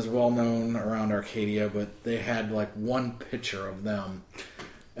name is well known around Arcadia, but they had like one picture of them,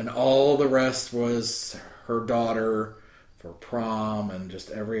 and all the rest was her daughter for prom and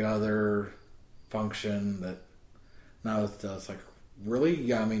just every other function that... Now it's like, really?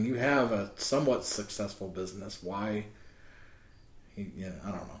 Yeah, I mean, you have a somewhat successful business. Why? I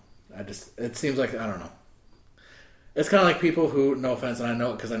don't know. It seems like, I don't know. It's kind of like people who, no offense, and I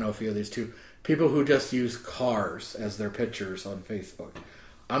know it because I know a few of these too, people who just use cars as their pictures on Facebook.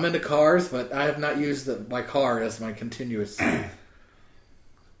 I'm into cars, but I have not used my car as my continuous...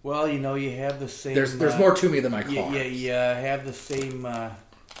 Well, you have the same... There's more to me than my car. Yeah, have the same,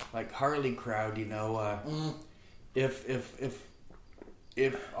 like, Harley crowd, If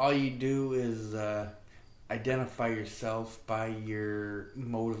all you do is identify yourself by your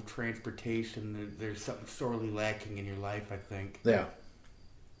mode of transportation, there's something sorely lacking in your life, I think. Yeah.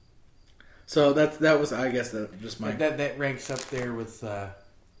 So that was, I guess, just my... That ranks up there with the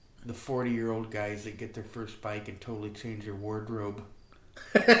 40-year-old guys that get their first bike and totally change their wardrobe.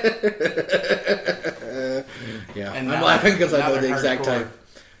 Yeah. And I'm laughing because I know the exact type.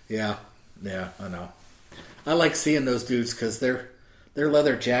 Yeah, I know. I like seeing those dudes because their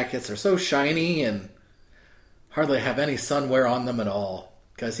leather jackets are so shiny and hardly have any sunwear on them at all.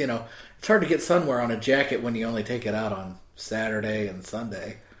 Because, it's hard to get sunwear on a jacket when you only take it out on Saturday and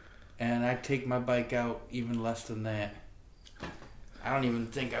Sunday. And I take my bike out even less than that. I don't even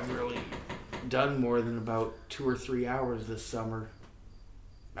think I've really done more than about 2 or 3 hours this summer.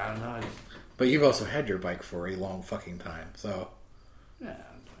 I don't know. But you've also had your bike for a long fucking time, so...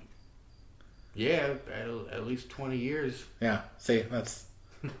 Yeah, at least 20 years. Yeah, see, that's...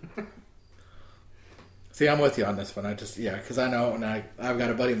 See, I'm with you on this one. I just, because I know, and I've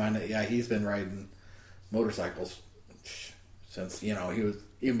got a buddy of mine that, he's been riding motorcycles since, he was,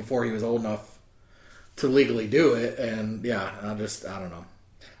 even before he was old enough to legally do it, and, I don't know.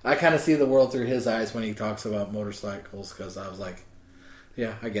 I kind of see the world through his eyes when he talks about motorcycles, because I was like,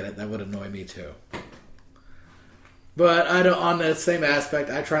 yeah, I get it. That would annoy me, too. But on the same aspect,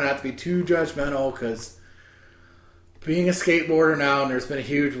 I try not to be too judgmental, because being a skateboarder now, and there's been a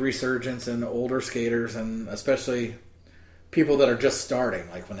huge resurgence in older skaters, and especially people that are just starting,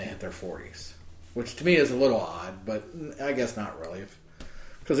 like when they hit their 40s. Which to me is a little odd, but I guess not really.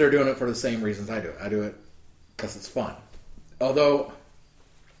 Because they're doing it for the same reasons I do it. I do it because it's fun. Although,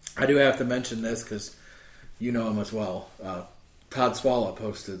 I do have to mention this, because you know him as well. Todd Swallow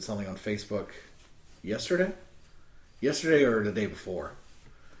posted something on Facebook yesterday or the day before.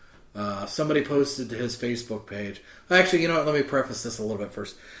 Somebody posted to his Facebook page. Actually, you know what? Let me preface this a little bit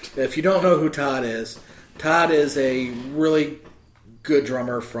first. If you don't know who Todd is a really good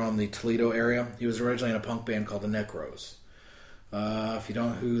drummer from the Toledo area. He was originally in a punk band called the Necros. If you don't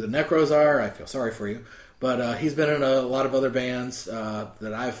know who the Necros are, I feel sorry for you. But he's been in a lot of other bands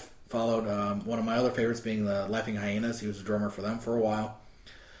that I've followed. One of my other favorites being the Laughing Hyenas. He was a drummer for them for a while.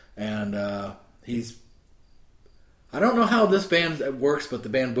 And I don't know how this band works, but the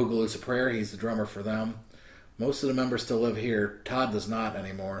band Boogaloo's a Prayer, he's the drummer for them. Most of the members still live here. Todd does not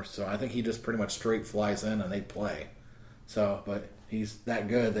anymore, so I think he just pretty much straight flies in and they play. So, but he's that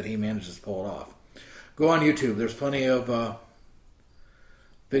good that he manages to pull it off. Go on YouTube. There's plenty of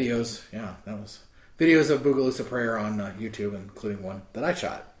videos. Yeah, that was videos of Boogaloo's a Prayer on YouTube, including one that I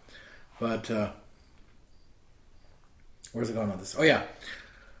shot. But where's it going with this? Oh yeah.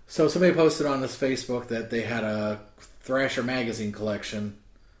 So somebody posted on this Facebook that they had a Thrasher magazine collection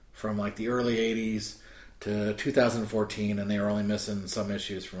from like the early 80s to 2014, and they were only missing some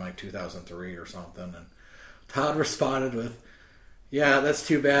issues from like 2003 or something. And Todd responded with, Yeah, that's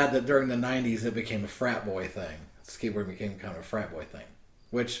too bad that during the 90s it became a frat boy thing. Skateboarding became kind of a frat boy thing.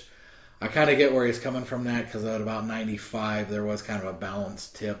 Which, I kind of get where he's coming from that, because at about 95 there was kind of a balance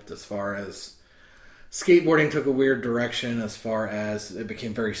tipped as far as skateboarding took a weird direction as far as it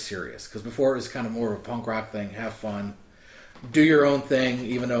became very serious. Because before it was kind of more of a punk rock thing, have fun, do your own thing,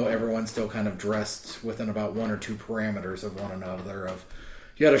 even though everyone still kind of dressed within about one or two parameters of one another. Of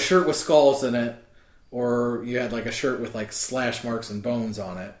you had a shirt with skulls in it, or you had like a shirt with like slash marks and bones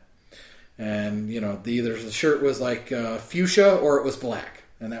on it, and you know either the shirt was like fuchsia or it was black,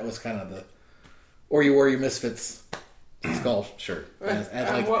 and that was kind of the, or you wore your Misfits skull shirt Who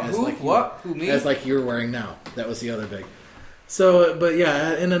me? as like you're wearing now. That was the other big. So, but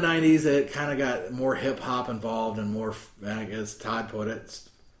yeah, in the 90s, it kind of got more hip-hop involved and more, I guess Todd put it,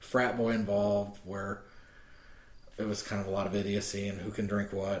 frat boy involved, where it was kind of a lot of idiocy and who can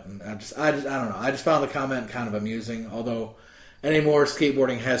drink what. And I don't know. I just found the comment kind of amusing, although anymore,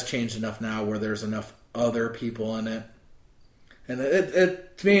 skateboarding has changed enough now where there's enough other people in it. And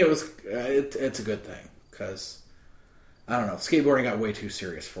it to me, it's a good thing, because, I don't know, skateboarding got way too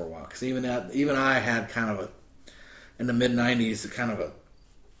serious for a while, because even I had kind of in the mid-90s, kind of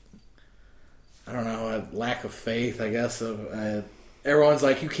a lack of faith, I guess. Everyone's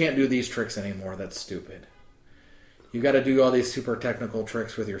like, you can't do these tricks anymore. That's stupid. You got to do all these super technical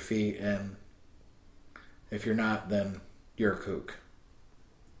tricks with your feet, and if you're not, then you're a kook.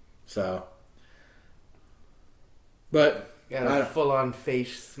 So, but got a full-on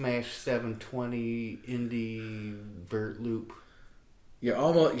face smash 720 indie vert loop. You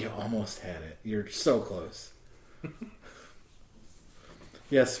almost had it. You're so close.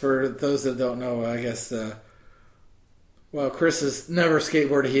 Yes, for those that don't know, I guess, Chris has never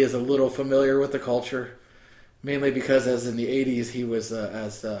skateboarded. He is a little familiar with the culture, mainly because as in the 80s, he was, I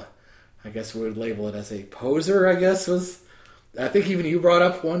guess we would label it as a poser, I guess, I think even you brought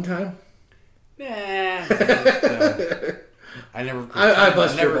up one time. Nah. I never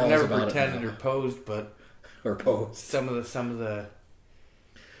pretended or posed, but... Or posed. Some of the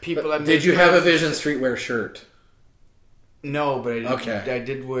people I did you have a Vision Streetwear shirt? No, but I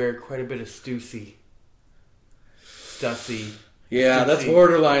did wear quite a bit of Stussy. Yeah, that's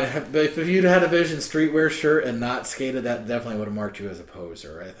borderline. If you'd had a Vision Streetwear shirt and not skated, that definitely would have marked you as a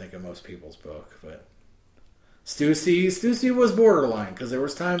poser, I think, in most people's book. But Stussy was borderline, because there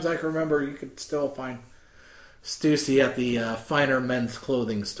was times I can remember you could still find Stussy at the finer men's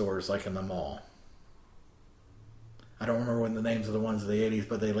clothing stores, like in the mall. I don't remember the names of the ones of the 80s,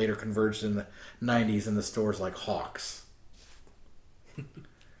 but they later converged in the 90s in the stores like Hawks.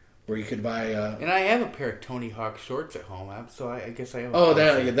 Where you could buy... and I have a pair of Tony Hawk shorts at home, so I guess I have...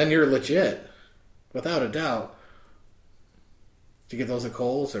 Then you're legit. Without a doubt. Did you get those at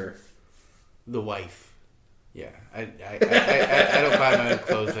Kohl's, or...? The wife. Yeah. I don't buy my own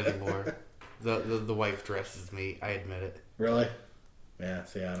clothes anymore. The wife dresses me, I admit it. Really? Yeah,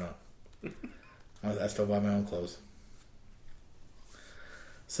 see, I don't... I still buy my own clothes.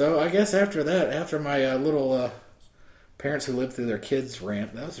 So, I guess after that, after my little... parents who lived through their kids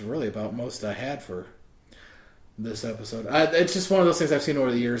rant, that was really about most I had for this episode. It's just one of those things I've seen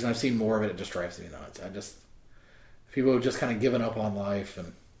over the years, and I've seen more of it. It just drives me nuts. People have just kind of given up on life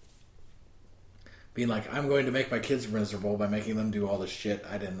and being like, I'm going to make my kids miserable by making them do all the shit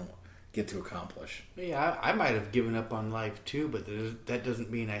I didn't get to accomplish. Yeah, I might have given up on life too, but that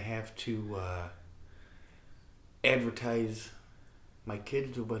doesn't mean I have to advertise my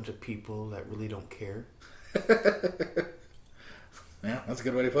kids to a bunch of people that really don't care. Yeah, that's a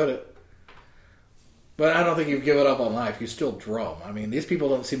good way to put it. But I don't think you've given up on life. You still drum. I mean, these people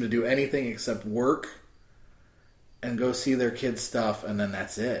don't seem to do anything except work and go see their kids' stuff, and then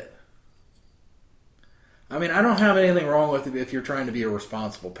that's it. I mean, I don't have anything wrong with it if you're trying to be a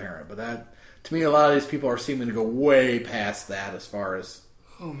responsible parent, but that, to me, a lot of these people are seeming to go way past that as far as...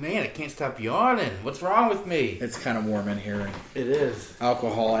 Oh, man, I can't stop yawning. What's wrong with me? It's kind of warm in here. And it is.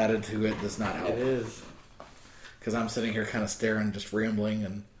 Alcohol added to it does not help. It is. Because I'm sitting here kind of staring, just rambling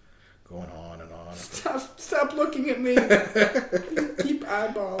and going on and on. Stop looking at me. You keep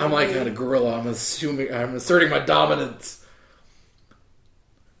eyeballing I'm like me. a gorilla. I'm asserting my dominance.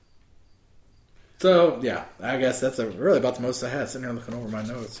 So, yeah, I guess that's really about the most I had. Sitting here looking over my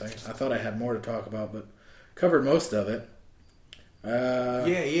notes. I thought I had more to talk about, but covered most of it.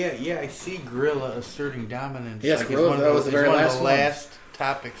 Yeah. I see gorilla asserting dominance. Yes, gorilla. That was the very last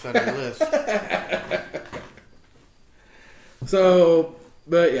topics on the list. So,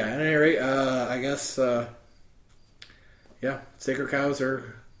 but yeah, at any rate, I guess, Sacred Cows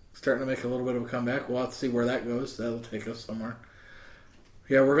are starting to make a little bit of a comeback. We'll have to see where that goes. That'll take us somewhere.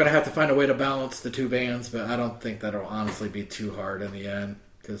 Yeah, we're going to have to find a way to balance the two bands, but I don't think that'll honestly be too hard in the end.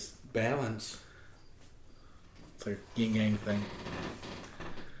 Because balance. It's like a yin yang thing.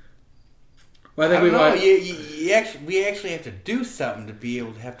 Well, I think we actually have to do something to be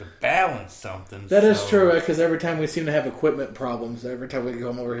able to have to balance something. That is true, because every time we seem to have equipment problems, every time we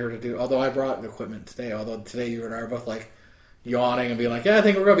come over here to do... Although I brought equipment today, although today you and I are both like yawning and being like, yeah, I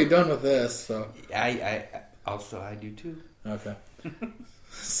think we're going to be done with this. So I do too. Okay.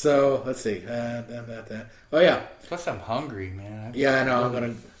 So, let's see. Oh, yeah. Plus, I'm hungry, man. I know. I'm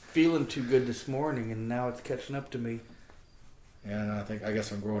going to... Feeling too good this morning, and now it's catching up to me. Yeah, no, I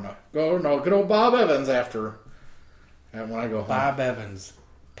guess I'm good old Bob Evans after. And when I go home. Bob Evans,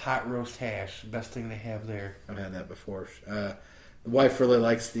 pot roast hash, best thing they have there. I've had that before. The wife really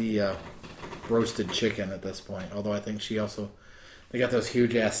likes the roasted chicken at this point. Although I think they got those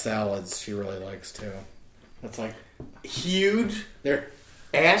huge ass salads she really likes too. That's like huge. They're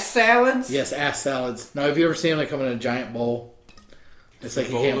ass salads. Yes, ass salads. Now, have you ever seen them? They come in a giant bowl. It's like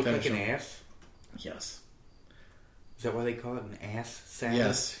you can't finish like them. An ass. Yes. Is that why they call it an ass salad?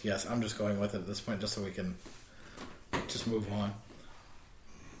 Yes. I'm just going with it at this point just so we can just move on.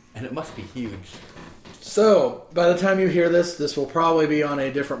 And it must be huge. So, by the time you hear this will probably be on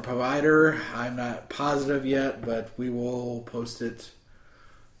a different provider. I'm not positive yet, but we will post it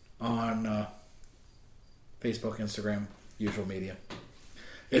on Facebook, Instagram, usual media.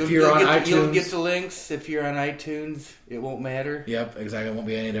 If you're on iTunes... You'll get the links. If you're on iTunes, it won't matter. Yep, exactly. It won't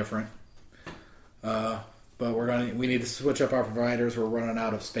be any different. But we need to switch up our providers. We're running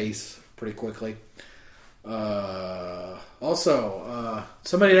out of space pretty quickly. Also,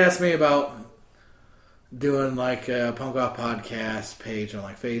 somebody asked me about doing like a Punk Off Podcast page on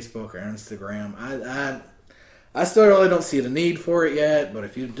like Facebook or Instagram. I still really don't see the need for it yet, but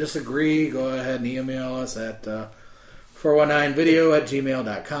if you disagree, go ahead and email us at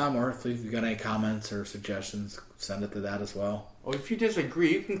 419video@gmail.com, or if you've got any comments or suggestions, send it to that as well. Or if you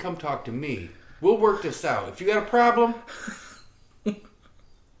disagree, you can come talk to me. We'll work this out. If you got a problem,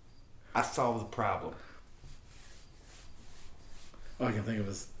 I solve the problem. All I can think of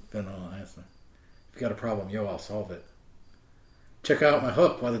is Ben on answer. If you got a problem, I'll solve it. Check out my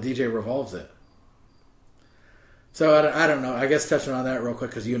hook while the DJ revolves it. So I don't know. I guess touching on that real quick,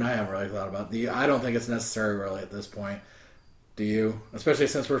 because you and I haven't really thought about it. I don't think it's necessary really at this point. Do you? Especially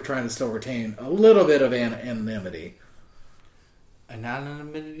since we're trying to still retain a little bit of anonymity.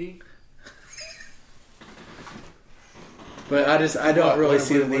 Anonymity? But I don't really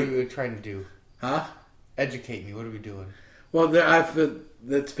see the need. What are we trying to do? Huh? Educate me. What are we doing? Well,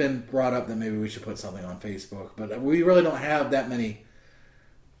 it's been brought up that maybe we should put something on Facebook, but we really don't have that many.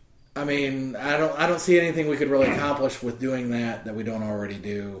 I mean, I don't see anything we could really accomplish with doing that we don't already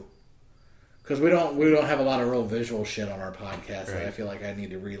do. Because we don't have a lot of real visual shit on our podcast that I feel like I need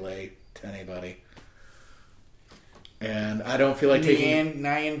to relay to anybody. And I don't feel like taking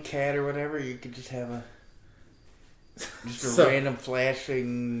Nyan Cat or whatever. You could just have a random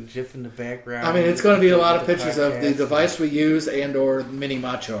flashing GIF in the background. I mean, it's going to be a lot of pictures of the device we use and or Mini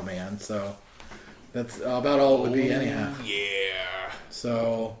Macho Man. So that's about all it would be anyhow. Yeah.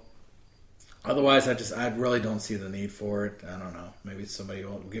 So otherwise, I really don't see the need for it. I don't know. Maybe somebody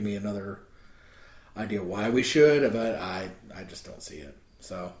will give me another idea why we should, but I just don't see it.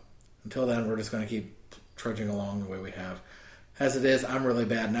 So until then, we're just going to keep trudging along the way we have. As it is, I'm really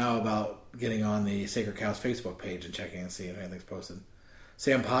bad now about getting on the Sacred Cows Facebook page and checking and seeing if anything's posted.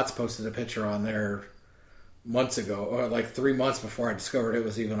 Sam Potts posted a picture on there months ago, or like 3 months before I discovered it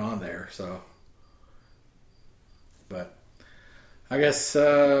was even on there. So, but I guess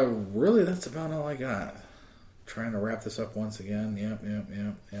really that's about all I got. Trying to wrap this up once again.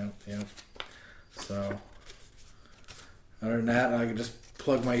 Yep. So, other than that, I can just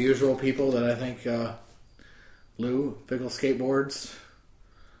plug my usual people that I think Lou Fickle Skateboards.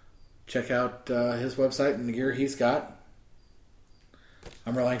 Check out his website and the gear he's got.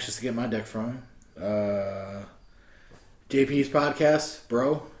 I'm real anxious to get my deck from him. JP's podcast,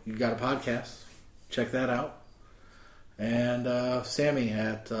 bro. You got a podcast. Check that out. And Sammy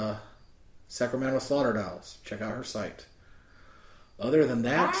at Sacramento Slaughter Dolls. Check out her site. Other than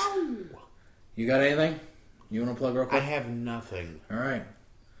that, you got anything you want to plug real quick? I have nothing. All right.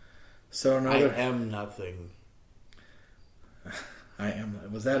 So I am nothing. I am.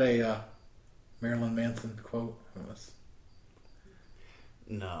 Was that a Marilyn Manson quote?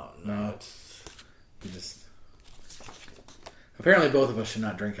 No. You just. Apparently, both of us should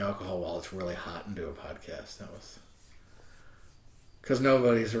not drink alcohol while it's really hot and do a podcast. That was because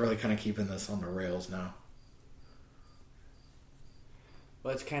nobody's really kind of keeping this on the rails now.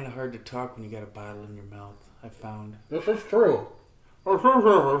 Well, it's kind of hard to talk when you got a bottle in your mouth. I found. This is true. I'd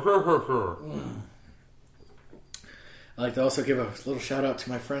like to also give a little shout out to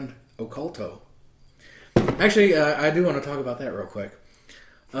my friend Occulto. Actually, I do want to talk about that real quick.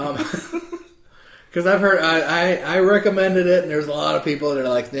 Because I've heard, I recommended it, and there's a lot of people that are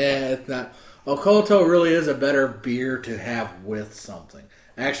like, nah, it's not. Occulto really is a better beer to have with something.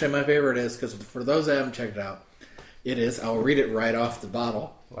 Actually, my favorite is, because for those that haven't checked it out, it is, I'll read it right off the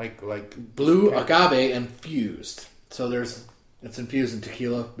bottle. Like Blue agave infused. So it's infused in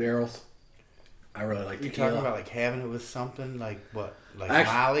tequila barrels. I really like tequila. You're talking about like having it with something like what? Like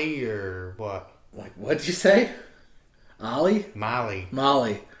Molly or what? Like, what'd you say? Ollie? Molly.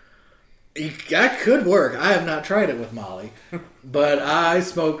 That could work. I have not tried it with Molly. But I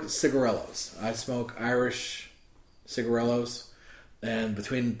smoke cigarillos. I smoke Irish cigarillos. And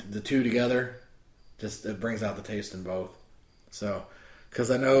between the two together, just it brings out the taste in both. So,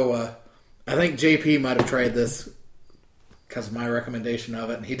 because I know, I think JP might have tried this because of my recommendation of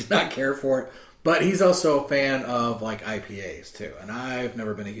it, and he did not care for it. But he's also a fan of like IPAs too, and I've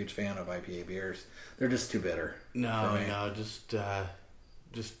never been a huge fan of IPA beers. They're just too bitter. No, just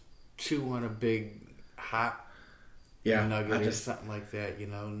chew on a big hot nugget or something like that, you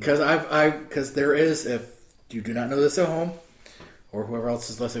know. Because there is, if you do not know this at home, or whoever else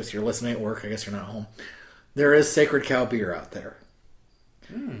is listening, if you're listening at work, I guess you're not home. There is Sacred Cow beer out there.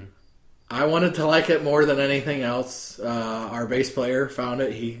 I wanted to like it more than anything else. Our bass player found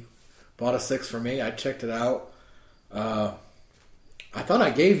it. He bought a 6 for me. I checked it out. I thought I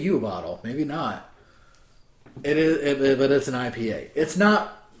gave you a bottle. Maybe not. But it's an IPA. It's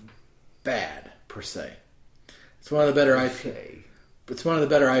not bad per se. It's one of the better IPA. It's one of the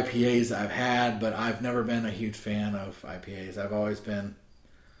better IPAs I've had, but I've never been a huge fan of IPAs. I've always been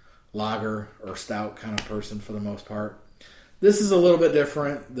lager or stout kind of person for the most part. This is a little bit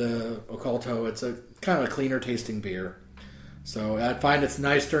different. The Occulto, it's a kind of a cleaner tasting beer. So I find it's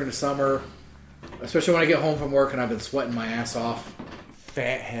nice during the summer, especially when I get home from work and I've been sweating my ass off.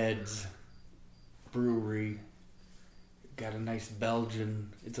 Fatheads Brewery got a nice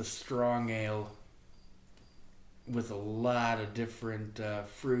Belgian. It's a strong ale with a lot of different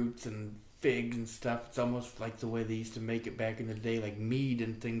fruits and figs and stuff. It's almost like the way they used to make it back in the day, like mead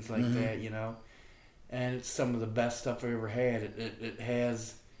and things like that, you know. And it's some of the best stuff I've ever had. It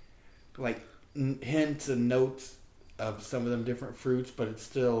has like hints and notes of some of them different fruits, but it's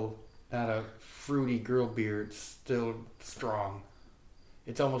still not a fruity girl beer. It's still strong.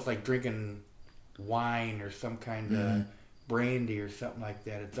 It's almost like drinking wine or some kind of brandy or something like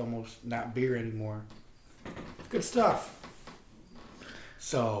that. It's almost not beer anymore. Good stuff.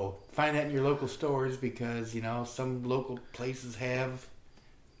 So find that in your local stores because, you know, some local places have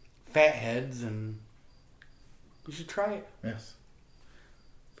Fatheads and you should try it. Yes.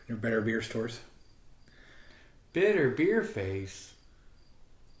 Your better beer stores. Bitter Beer Face.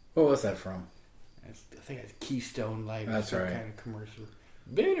 What was that from? I think it's Keystone Light. That's some right. kind of commercial.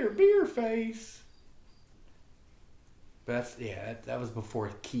 Bitter Beer Face. But that was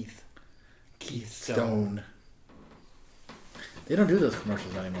before Keith Stone. They don't do those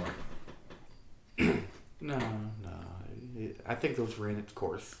commercials anymore. No. I think those were in its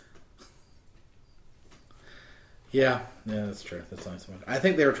course. Yeah, that's true. That's nice. I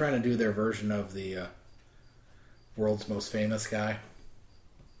think they were trying to do their version of the world's most famous guy.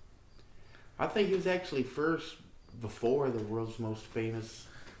 I think he was actually first before the world's most famous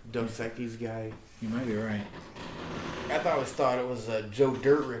Dos Equis guy. You might be right. I always thought it was a Joe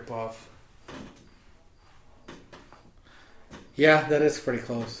Dirt ripoff. Yeah, that is pretty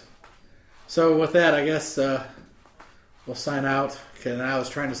close. So with that, I guess we'll sign out. And I was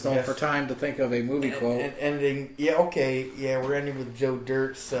trying to stall for time to think of a movie quote. Ending, we're ending with Joe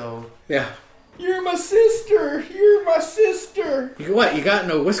Dirt, so... Yeah. You're my sister! You're my sister! What, you got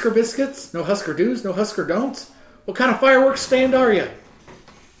no Whisker Biscuits? No Husker Do's? No Husker Don'ts? What kind of fireworks stand are you?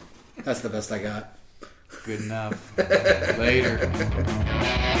 That's the best I got. Good enough. Later.